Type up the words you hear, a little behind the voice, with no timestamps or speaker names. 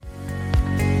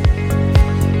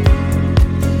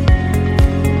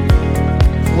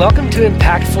Welcome to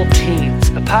Impactful Teens,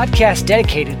 a podcast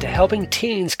dedicated to helping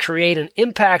teens create an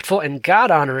impactful and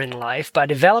God-honoring life by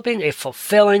developing a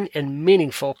fulfilling and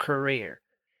meaningful career.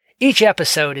 Each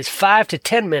episode is 5 to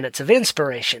 10 minutes of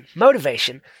inspiration,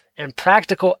 motivation, and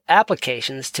practical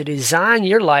applications to design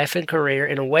your life and career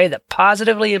in a way that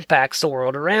positively impacts the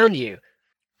world around you.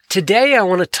 Today I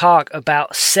want to talk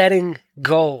about setting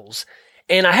goals.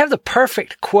 And I have the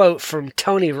perfect quote from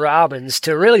Tony Robbins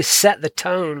to really set the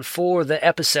tone for the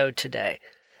episode today.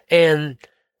 And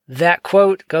that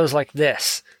quote goes like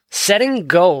this: setting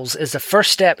goals is the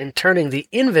first step in turning the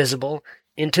invisible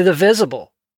into the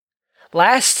visible.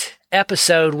 Last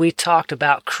episode, we talked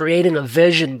about creating a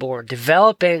vision board,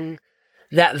 developing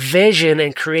that vision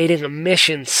and creating a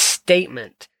mission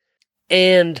statement.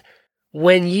 And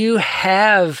when you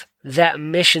have that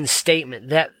mission statement,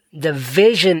 that the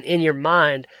vision in your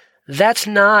mind, that's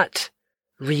not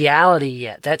reality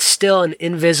yet. That's still an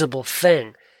invisible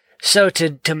thing. So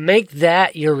to make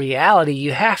that your reality,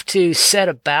 you have to set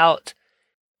about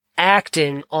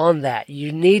acting on that.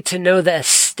 You need to know the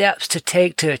steps to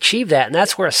take to achieve that. And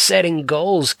that's where setting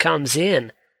goals comes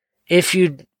in.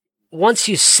 Once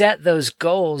you set those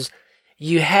goals,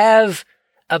 you have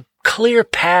a clear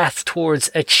path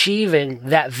towards achieving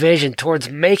that vision, towards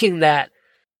making that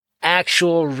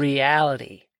actual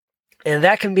reality. And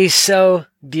that can be so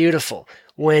beautiful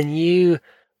when you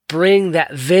bring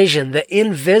that vision, the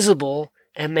invisible,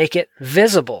 and make it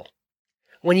visible.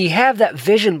 When you have that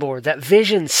vision board, that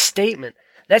vision statement,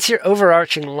 that's your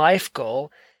overarching life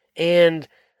goal. And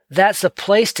that's the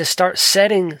place to start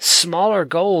setting smaller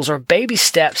goals or baby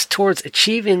steps towards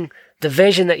achieving the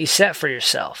vision that you set for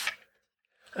yourself.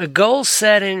 A goal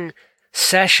setting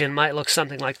session might look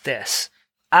something like this.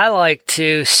 I like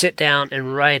to sit down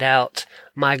and write out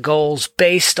my goals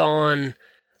based on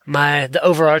the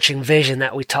overarching vision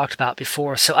that we talked about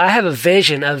before. So I have a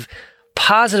vision of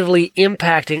positively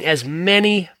impacting as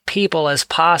many people as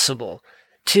possible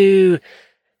to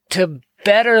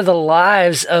better the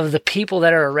lives of the people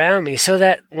that are around me, so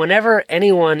that whenever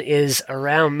anyone is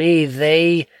around me,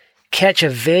 they catch a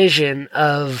vision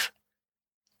of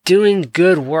doing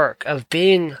good work, of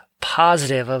being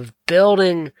positive, of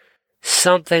building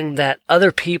something that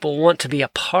other people want to be a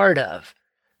part of.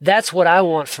 That's what I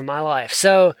want for my life.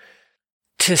 So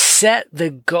to set the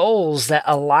goals that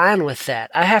align with that,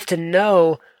 I have to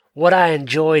know what I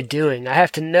enjoy doing. I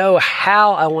have to know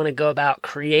how I want to go about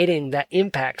creating that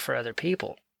impact for other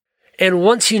people. And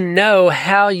once you know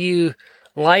how you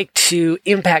like to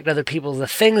impact other people, the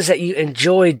things that you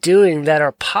enjoy doing that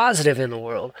are positive in the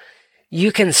world,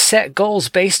 you can set goals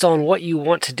based on what you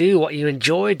want to do, what you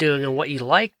enjoy doing, and what you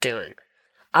like doing.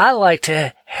 I like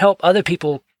to help other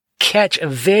people catch a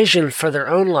vision for their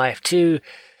own life, to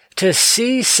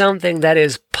see something that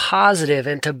is positive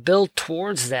and to build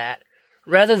towards that,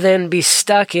 rather than be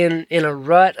stuck in a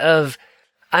rut of,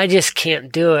 I just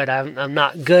can't do it, I'm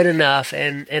not good enough,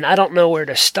 and I don't know where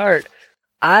to start.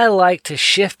 I like to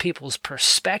shift people's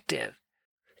perspective.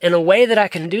 And a way that I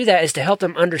can do that is to help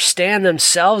them understand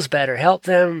themselves better, help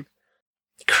them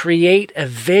create a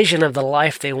vision of the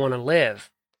life they want to live.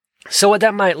 So what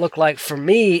that might look like for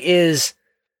me is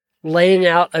laying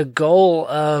out a goal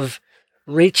of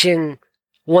reaching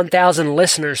 1,000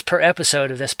 listeners per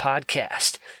episode of this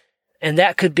podcast. And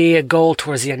that could be a goal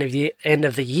towards the end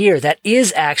of the year. That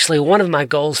is actually one of my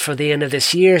goals for the end of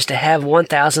this year, is to have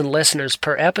 1,000 listeners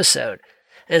per episode.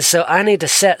 And so I need to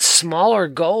set smaller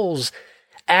goals,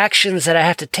 actions that I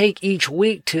have to take each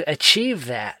week to achieve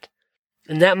that.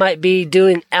 And that might be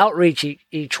doing outreach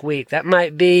each week. That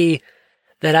might be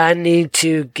that I need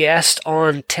to guest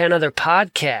on 10 other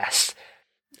podcasts.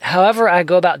 However I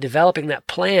go about developing that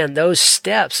plan, those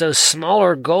steps, those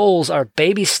smaller goals are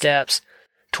baby steps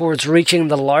towards reaching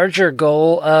the larger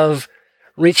goal of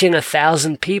reaching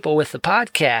 1,000 people with the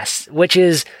podcast, which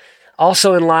is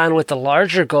also in line with the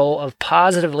larger goal of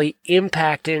positively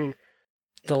impacting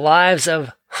the lives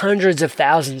of hundreds of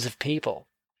thousands of people.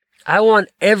 I want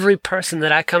every person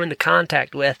that I come into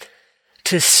contact with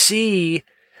to see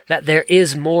that there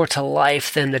is more to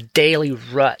life than the daily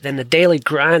rut, than the daily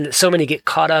grind that so many get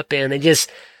caught up in. They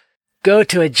just go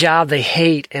to a job they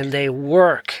hate and they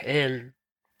work and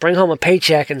bring home a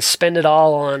paycheck and spend it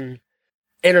all on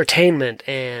entertainment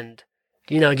and,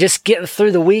 just getting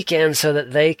through the weekend so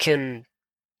that they can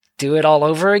do it all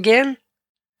over again.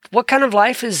 What kind of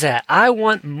life is that? I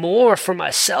want more for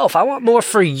myself. I want more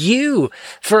for you,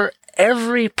 for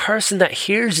every person that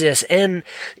hears this, and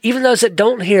even those that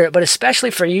don't hear it, but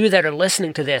especially for you that are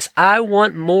listening to this. I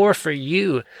want more for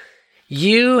you.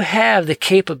 You have the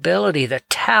capability, the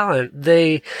talent,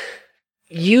 the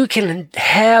you can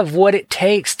have what it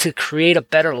takes to create a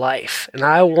better life. And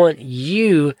I want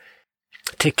you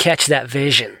to catch that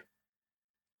vision.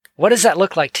 What does that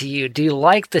look like to you? Do you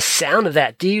like the sound of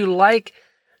that? Do you like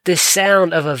the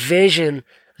sound of a vision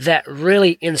that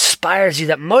really inspires you,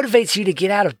 that motivates you to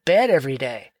get out of bed every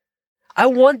day? I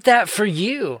want that for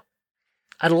you.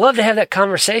 I'd love to have that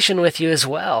conversation with you as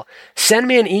well. Send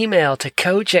me an email to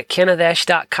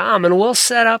coach@kennetheshe.com and we'll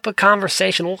set up a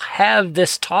conversation. We'll have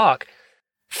this talk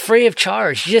free of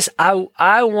charge.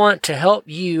 I want to help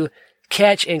you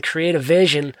catch and create a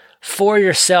vision for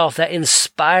yourself that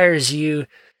inspires you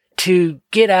to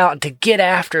get out and to get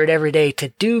after it every day, to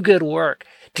do good work,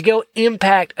 to go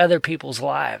impact other people's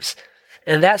lives.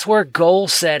 And that's where goal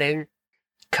setting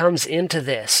comes into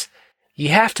this. You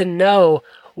have to know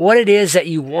what it is that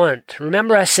you want.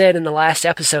 Remember I said in the last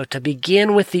episode to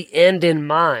begin with the end in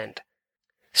mind.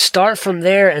 Start from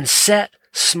there and set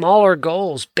smaller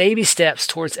goals, baby steps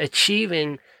towards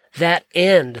achieving that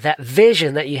end, that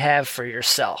vision that you have for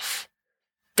yourself.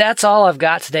 That's all I've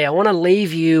got today. I want to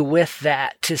leave you with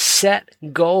that, to set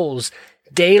goals,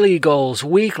 daily goals,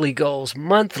 weekly goals,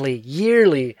 monthly,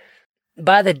 yearly,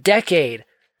 by the decade.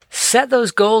 Set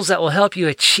those goals that will help you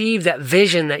achieve that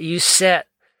vision that you set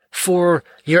for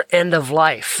your end of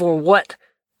life, for what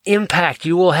impact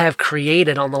you will have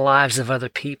created on the lives of other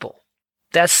people.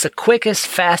 That's the quickest,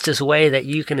 fastest way that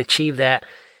you can achieve that,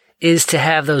 is to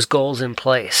have those goals in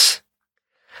place.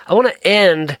 I want to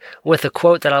end with a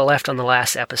quote that I left on the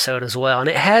last episode as well, and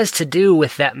it has to do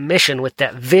with that mission, with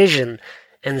that vision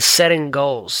and setting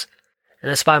goals.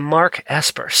 And it's by Mark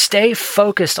Esper. Stay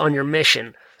focused on your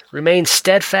mission, remain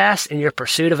steadfast in your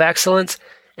pursuit of excellence,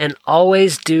 and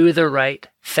always do the right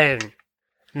thing.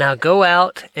 Now go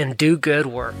out and do good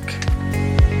work.